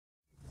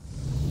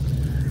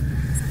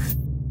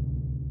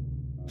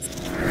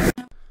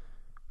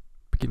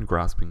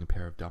grasping a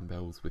pair of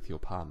dumbbells with your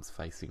palms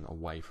facing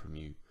away from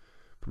you.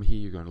 From here,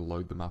 you're going to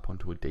load them up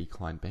onto a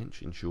decline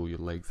bench. Ensure your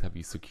legs have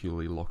you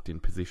securely locked in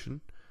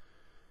position.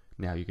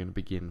 Now you're going to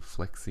begin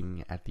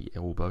flexing at the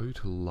elbow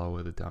to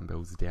lower the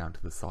dumbbells down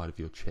to the side of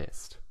your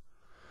chest.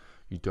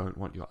 You don't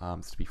want your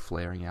arms to be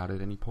flaring out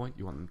at any point.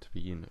 You want them to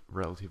be in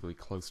relatively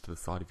close to the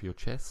side of your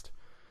chest,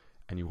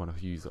 and you want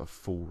to use a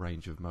full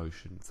range of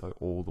motion, so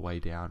all the way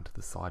down to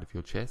the side of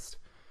your chest.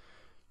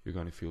 You're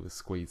going to feel the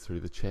squeeze through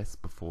the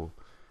chest before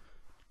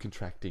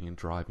contracting and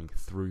driving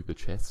through the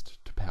chest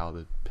to power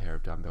the pair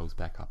of dumbbells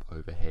back up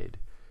overhead.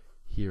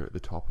 Here at the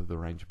top of the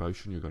range of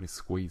motion, you're going to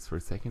squeeze for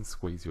a second,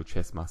 squeeze your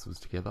chest muscles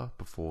together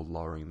before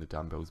lowering the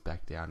dumbbells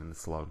back down in a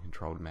slow and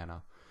controlled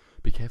manner.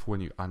 Be careful when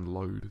you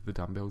unload the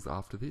dumbbells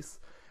after this,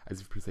 as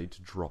you proceed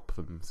to drop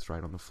them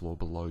straight on the floor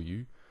below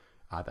you.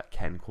 That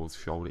can cause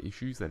shoulder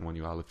issues, and when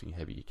you are lifting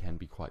heavy, it can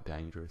be quite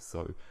dangerous.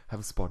 So have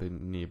a spot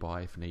in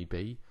nearby if need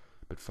be,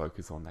 but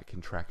focus on that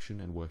contraction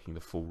and working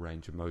the full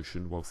range of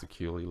motion while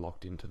securely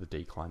locked into the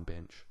decline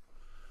bench.